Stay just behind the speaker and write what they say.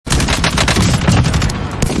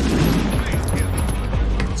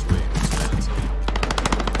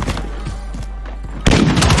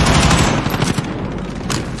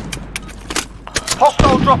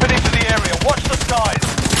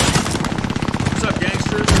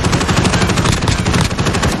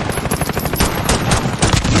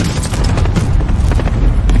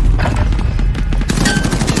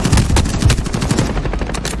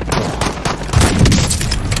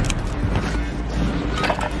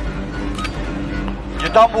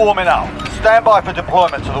We're done warming up. Stand by for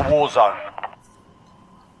deployment to the war zone.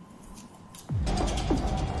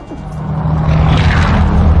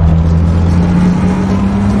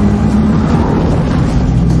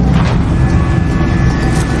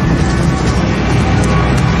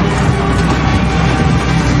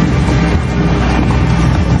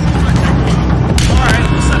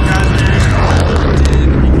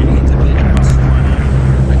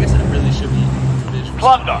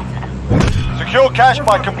 Plunder. Secure cash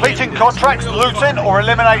by completing contracts, looting, or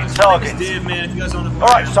eliminating targets.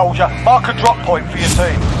 Alright, soldier. Mark a drop point for your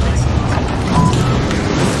team.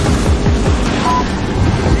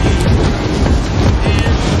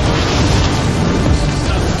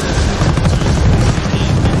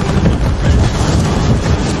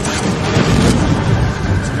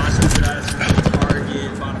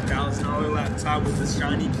 laptop with this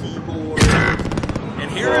shiny keyboard.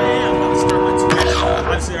 And here I am. I'm gonna start my Twitch.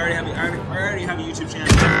 Obviously, I already have a YouTube channel,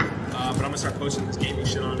 but I'm gonna start posting this gaming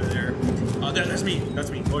shit onto there. That's me. That's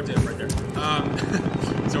me. Lord Div right there.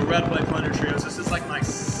 So Red Play Plunder Trios. This is like my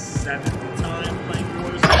 7th time playing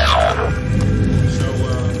WarZone. So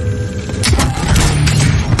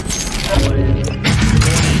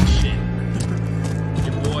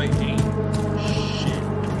your boy ain't shit.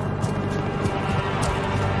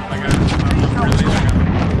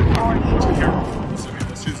 Too careful. It's okay.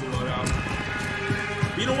 Let's choose the loadout.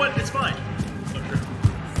 You know what? It's fine.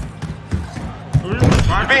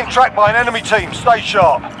 You're being tracked by an enemy team. Stay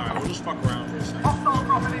sharp. Alright, we'll just fuck around for a second.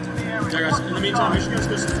 Yeah, guys, in the meantime, make sure you guys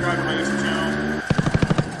go subscribe to my YouTube channel.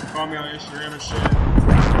 Follow me on Instagram and shit.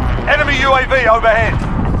 Enemy UAV overhead.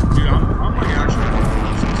 Dude, I'm like actually.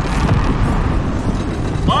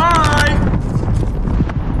 Bye!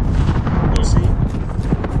 Go see.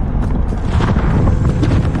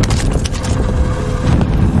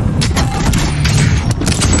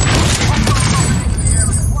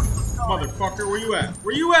 Motherfucker, where you at?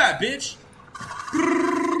 Where you at, bitch?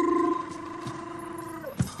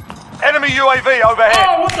 Enemy UAV overhead.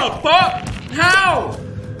 Oh, what the fuck? How?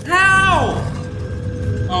 How?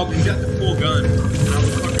 Oh, because you got the full gun.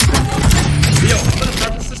 Yo, I'm gonna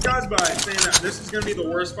preface this, guys, by saying that this is gonna be the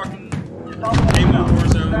worst fucking game of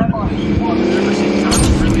WarZone I've ever seen. I'm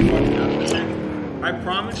really fucking out of this. I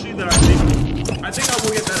promise you that I think I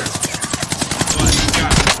will get better. But, yeah,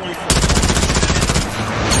 24.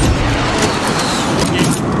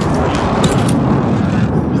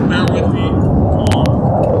 Bear with me.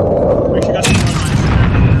 Make sure you guys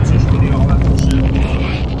subscribe to my Instagram, social media, all that bullshit.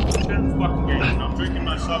 It's been a fucking game. I'm drinking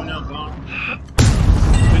my sub now, gone.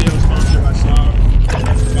 Video is sponsored by Sub.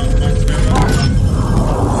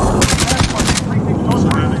 Also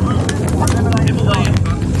having Himalayan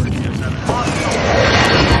fucking videos.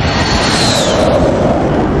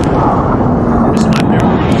 This is my favorite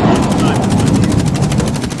one.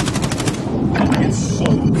 I get so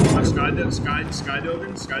cool. I've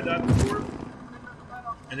skydived before.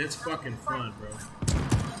 And it's fucking fun, bro.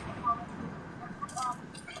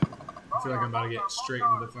 I feel like I'm about to get straight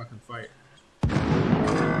into the fucking fight.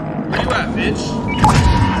 Where you at, bitch?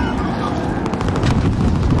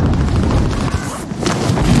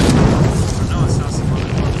 I know it sounds like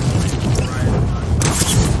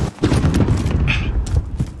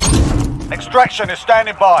right. Extraction is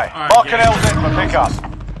standing by. Right, Mark and L's in for pickup.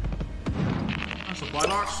 Supply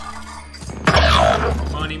box.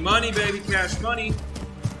 Money, money, baby, cash money.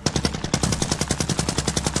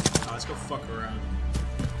 Let's go fuck around.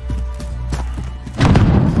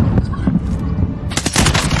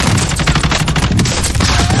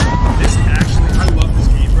 This actually, I love this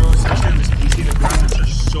game, bro. Especially on this PC. The graphics are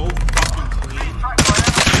so fucking clean.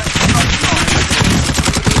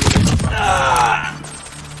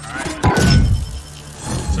 Alright.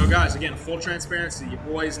 So, guys, again, full transparency. Your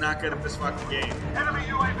boy is not good at this fucking game.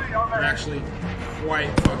 I'm actually quite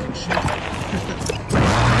fucking shit. I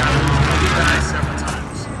died several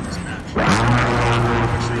times in this match.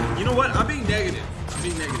 Actually, you know what? I'm being negative. I'm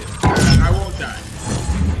being negative. I won't die.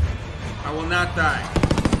 I will not die.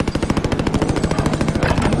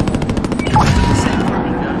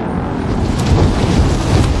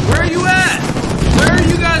 Where are you at? Where are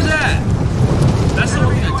you guys at? That's the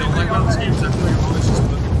only thing I don't like about this game is I feel like I'm always just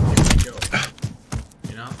looking for a kill.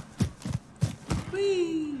 You know?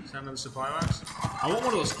 Whee! Is that another supply box? I want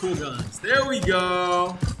one of those cool guns. There we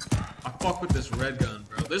go. I fuck with this red gun,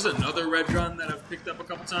 bro. There's another red gun that I've picked up a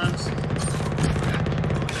couple times.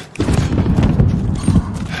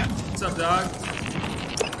 What's up, dog?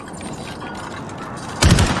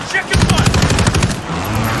 Chicken butt!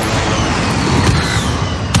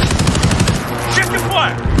 Chicken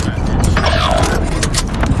butt!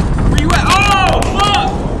 Where you at? Oh, fuck!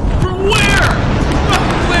 From where?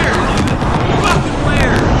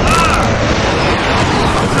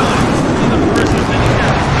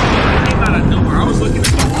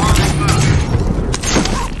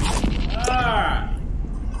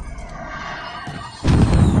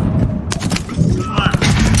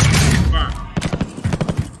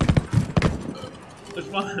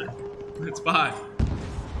 fun. It's fine.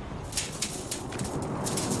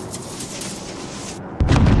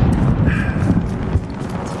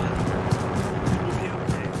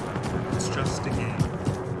 It's just a game.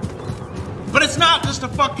 But it's not just a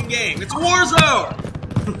fucking game. It's WarZone.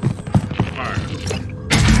 Alright.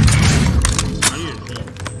 I need a joke.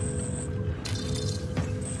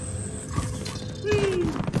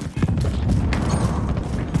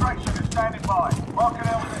 Standing by. Marking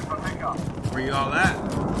LZ for pickup. Where you all at?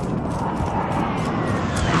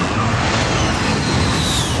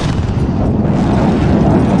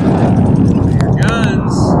 Your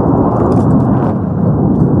guns.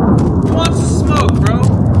 Who wants to smoke, bro?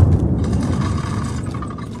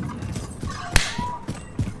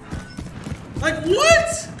 Like what?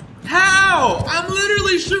 How? I'm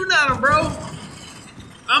literally shooting at him, bro.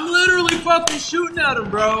 I'm literally fucking shooting at him,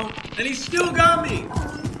 bro. And he still got me.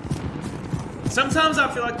 Sometimes I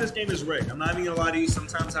feel like this game is rigged. I'm not even gonna lie to you.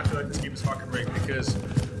 Sometimes I feel like this game is fucking rigged because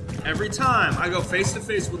every time I go face to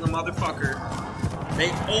face with a motherfucker,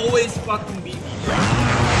 they always fucking beat me, bro.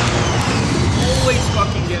 Always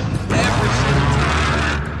fucking get me every single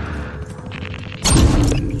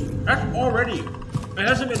time. That's already. It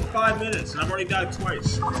hasn't been 5 minutes and I've already died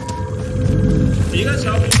twice. Can you guys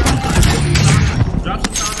help me? Drop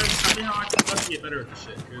some comments. Tell me how I can fucking get better at this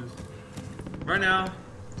shit. Because right now.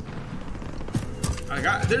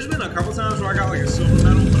 There's been a couple times where I got like a silver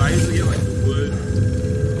medal, but I usually get like the wood.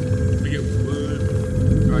 I get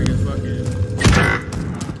wood, or I get fucking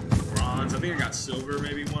bronze. I think I got silver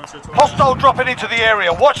maybe once or twice. Hostile dropping into the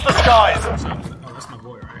area. Watch the skies. What's up? Oh, that's my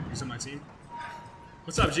boy, right? He's on my team.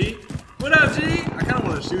 What's up, G? What up, G? I kind of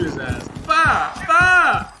want to shoot his ass. Bah!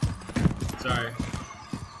 Bah! Sorry.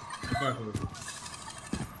 I'm fucking with you.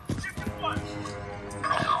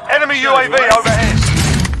 Enemy UAV overhead.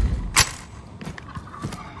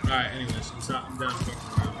 Alright, anyways, I'm done fucking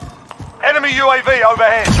around. Enemy UAV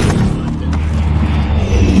overhead.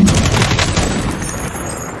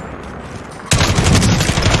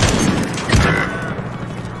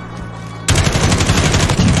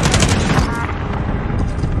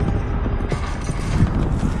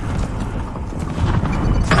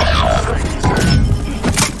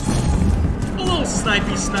 A little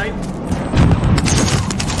snipey snipe.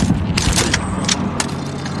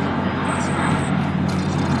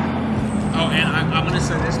 Oh, and I'm gonna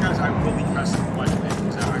say this, guys. I really cussed quite a bit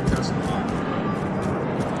because I cussed a lot.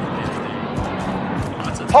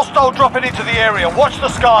 Hostile dropping into the area. Watch the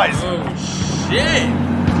skies. Oh shit!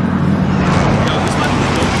 Yo, this might be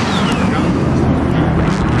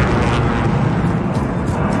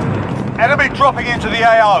the Enemy dropping into the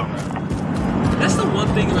AO. That's the one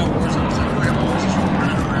thing about WarZone. I feel like I'm always just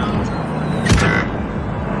running around.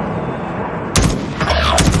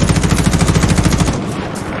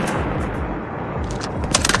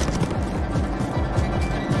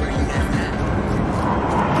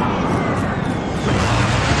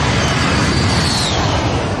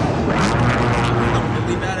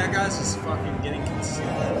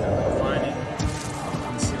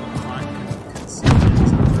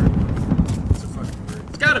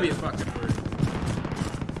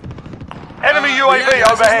 UAV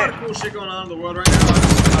overhead. There's a lot of cool shit going on in the world right now.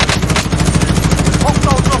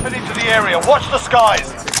 Hostile dropping into the area. Watch the skies.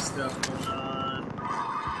 Stuff going on.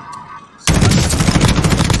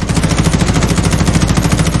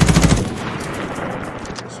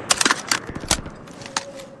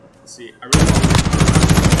 Let's see. I really want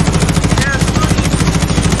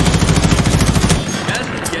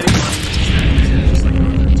imagine getting money just like on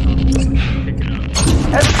their top, just like pick it up.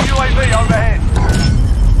 Enemy UAV overhead.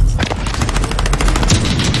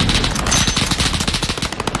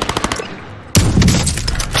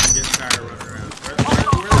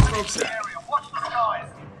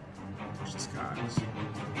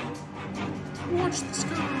 Watch the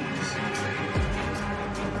skies.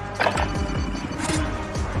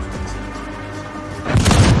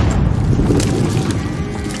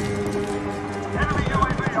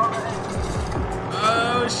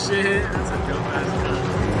 Oh shit, that's a dope ass gun.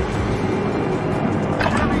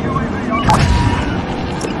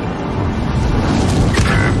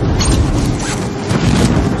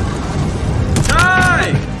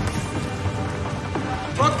 Die!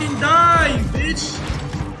 Fucking die, you bitch!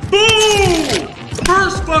 Boom!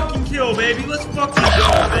 First fucking kill, baby. Let's fucking go,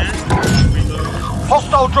 man.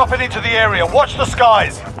 Hostile dropping into the area. Watch the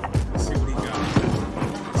skies. Let's see what he got.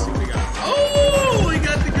 Let's see what he got. Oh, he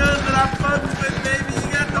got the gun that I fucked with, baby. He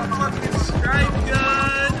got the fucking stripe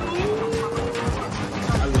gun. Ooh.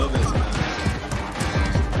 I love this gun.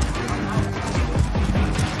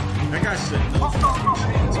 That guy said no fucking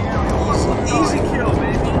chance. Easy kill,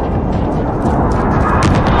 baby.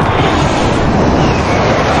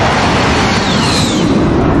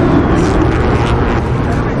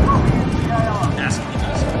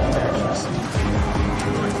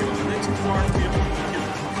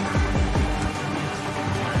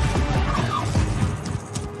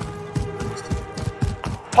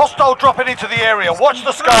 Hostile dropping into the area. Watch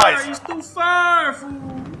the skies. He's too far,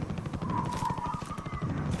 fool.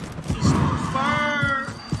 He's too far.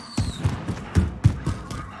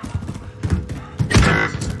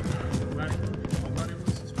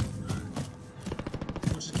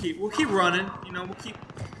 We'll keep running. You know, we'll keep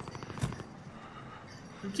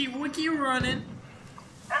running.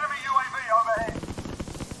 Enemy UAV overhead.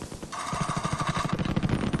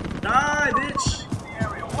 Die, bitch. The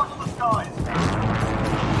area. Watch the skies.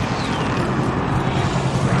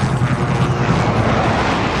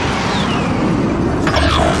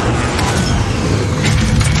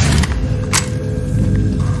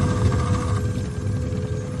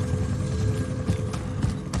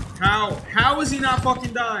 How is he not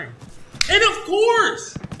fucking dying? And of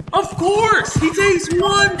course, he takes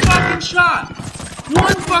one fucking shot.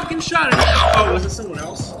 One fucking shot. Oh, was it someone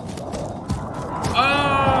else?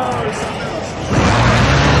 Oh, it's someone else.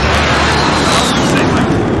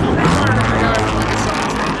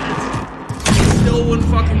 He still wouldn't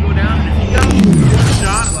fucking go down. And if he got one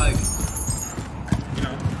shot, like, you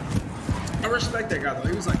know, I respect that guy though.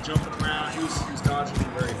 He was like jumping around. He was dodging me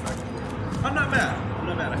very effectively. I'm not mad.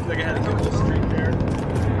 I feel like I had a good little streak there.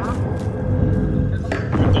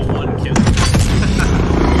 With the one kill.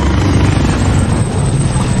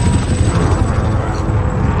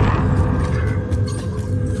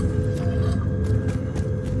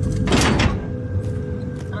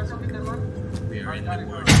 We are in the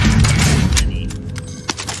market.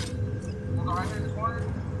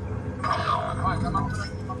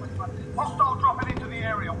 Hostile dropping into the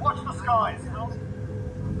area. Watch the skies.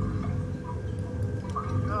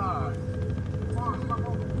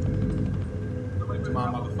 Come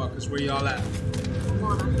on, motherfuckers, where y'all at?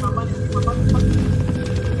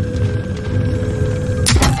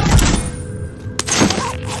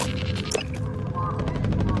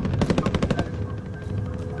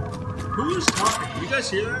 Who is talking? Do you guys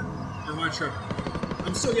hear that? Or am I tripping?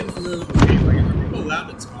 I'm still getting familiar with the game. Like, are people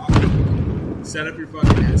allowed to talk? Set up your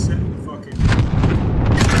fucking headset and fucking.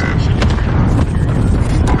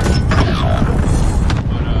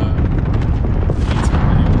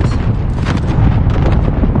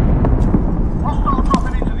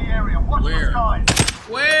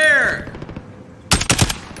 Where?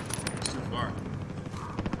 It's too far.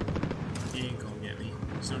 He ain't gonna get me.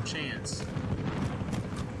 There's no chance.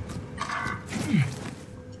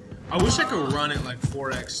 I wish I could run at like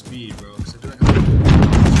 4x speed, bro. Cause I do like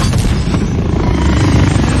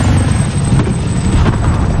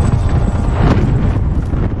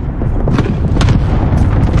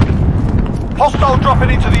Hostile dropping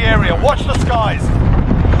into the area. Watch the skies.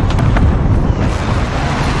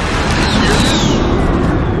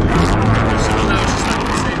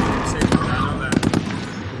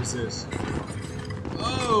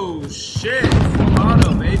 Oh shit! Full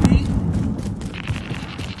auto, baby.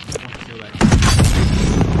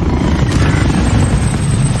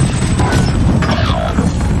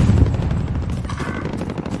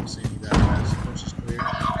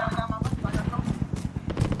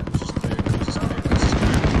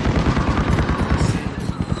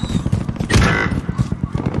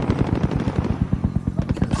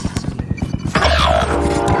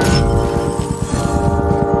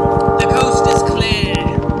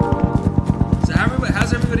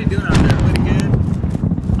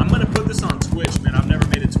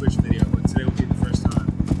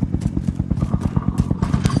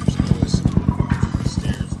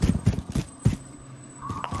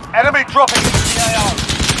 Enemy dropping into the AO.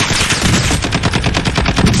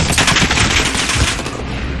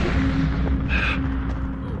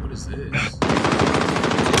 Oh, what is this?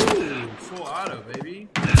 Ooh, full auto, baby.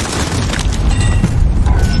 I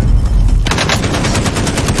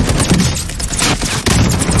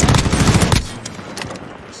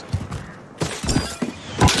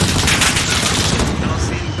don't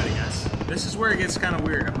see anybody, guys. This is where it gets kind of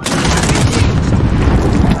weird. I'm like,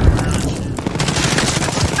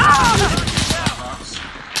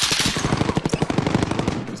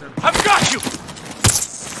 I've got you!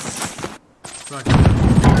 fuck.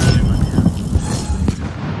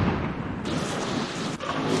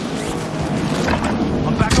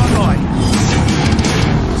 I'm back online.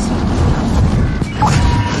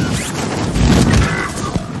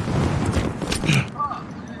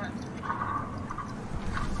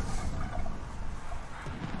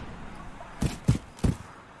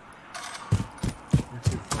 You're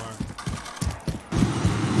too far.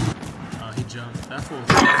 Oh, he jumped. That fool's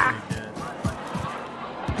definitely dead.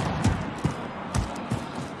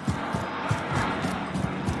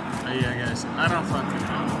 Oh yeah, guys. I don't fucking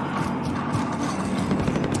know.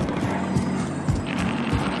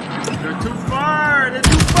 They're too far! They're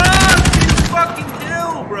too far!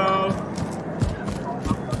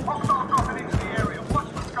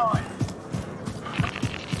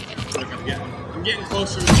 I'm getting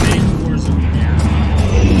closer to the main WarZone here.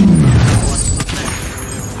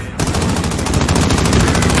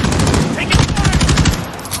 Take it!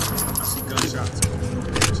 I see gunshots.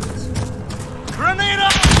 Grenade!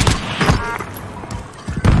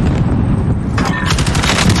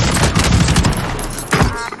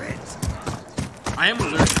 I am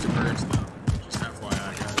allergic to birds, though. Just FYI,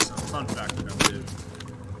 guys. So, fun fact that I did.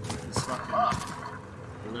 It's fucking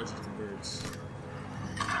allergic to birds.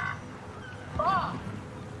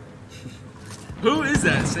 Who is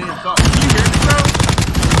that saying fuck? Can you hear me, bro?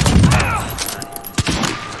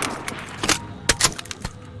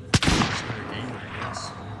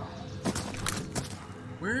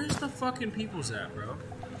 Where's the fucking peoples at, bro?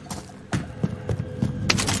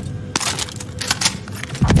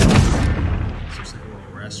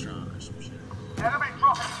 Restaurant or some shit.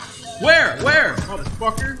 Where? Where?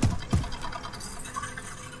 Motherfucker.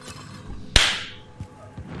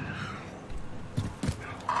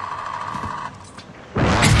 I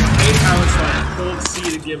hate how it's like cold C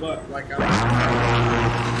to give up. Like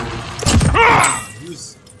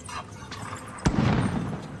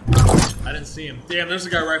I didn't see him. Damn, there's a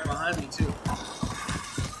guy right behind me too.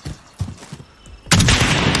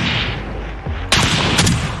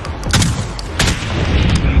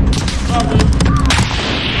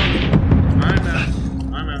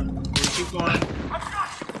 I'm out. Keep going.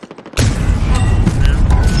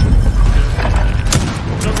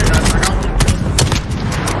 It's okay, guys.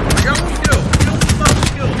 I got one kill.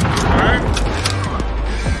 Alright?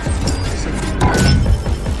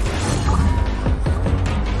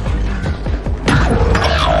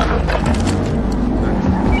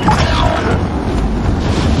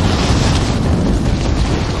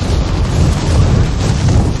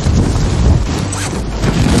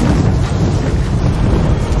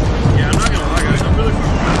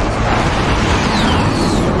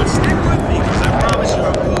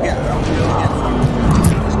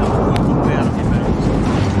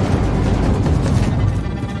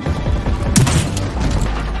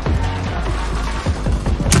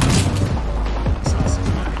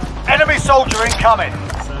 Soldier incoming. So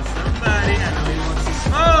somebody actually wants to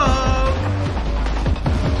smoke.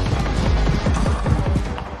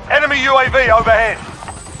 Enemy UAV overhead.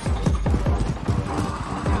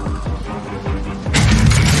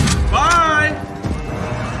 Bye.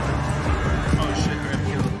 Oh shit! I gotta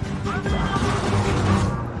kill him.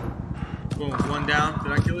 Boom! One down.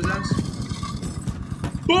 Did I kill his ass?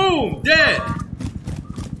 Boom! Dead.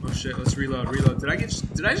 Oh shit! Let's reload. Reload. Did I just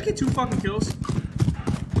get 2 fucking kills?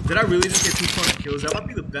 Did I really just get 2 fucking kills? That might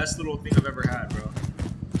be the best little thing I've ever had, bro.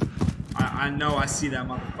 I know I see that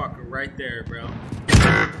motherfucker right there, bro.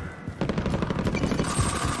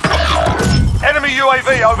 Enemy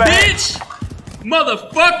UAV overhead. Bitch!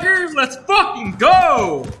 Motherfucker! Let's fucking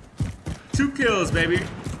go! 2 kills, baby.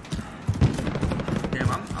 Damn,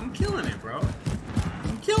 I'm killing it, bro.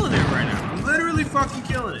 I'm killing it right now. I'm literally fucking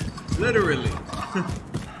killing it. Literally.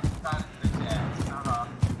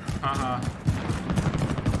 Haha.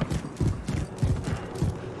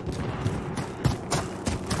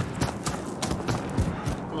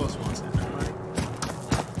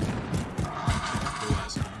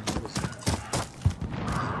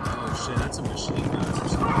 That's a machine gun or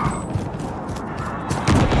something.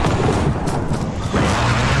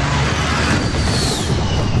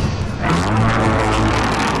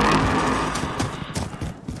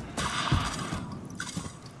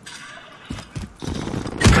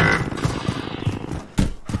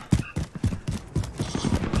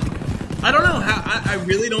 I don't know how. I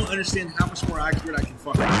really don't understand how much more accurate I can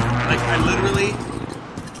fucking. Like, I literally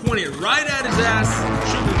point it right at his ass,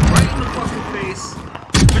 shoot him right in the fucking face.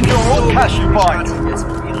 Secure all cash you find.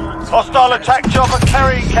 Hostile attack chopper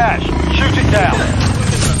carrying cash. Shoot it down.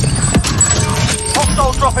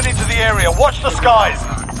 Hostile dropping into the area. Watch the skies.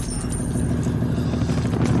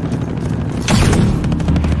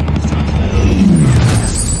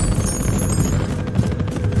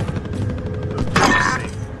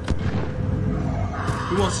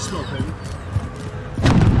 Who wants to smoke, baby?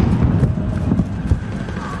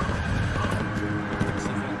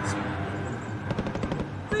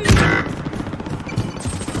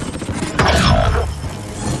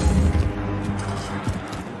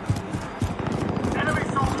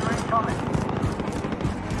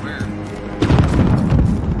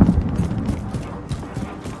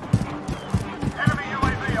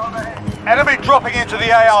 Enemy dropping into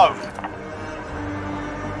the AO.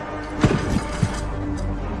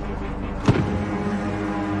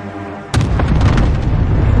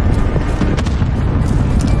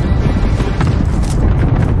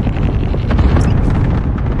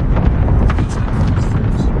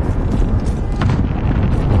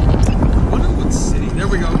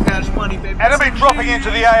 into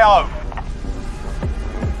the AO.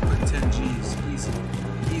 10 G's, easy.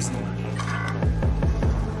 Easy money.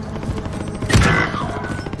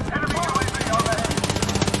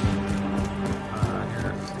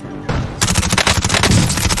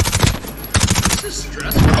 This is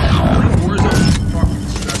stressful. WarZone is fucking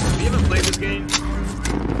stressful. If you haven't played this game,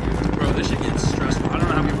 bro, this shit gets stressful. I don't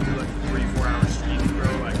know how people do like 3-4 hour streams, bro.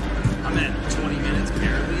 Like, I'm at 20 minutes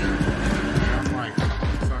barely. I'm like,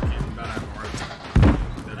 fucking about to have a heart attack.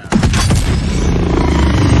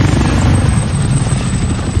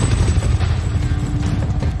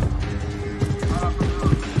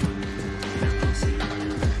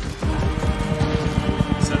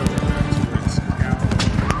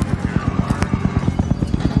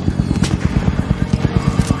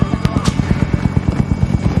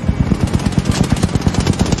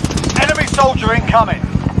 Soldier incoming.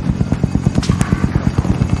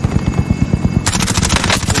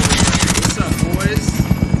 What's up, boys?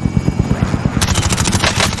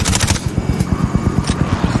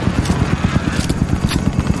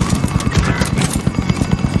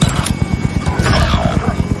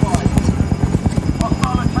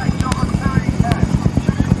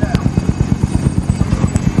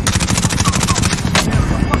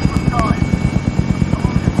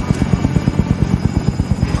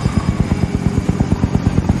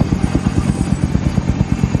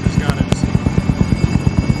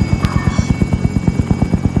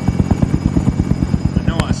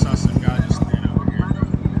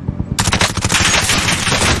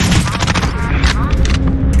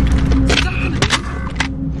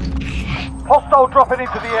 Hostile dropping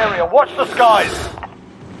into the area. Watch the skies.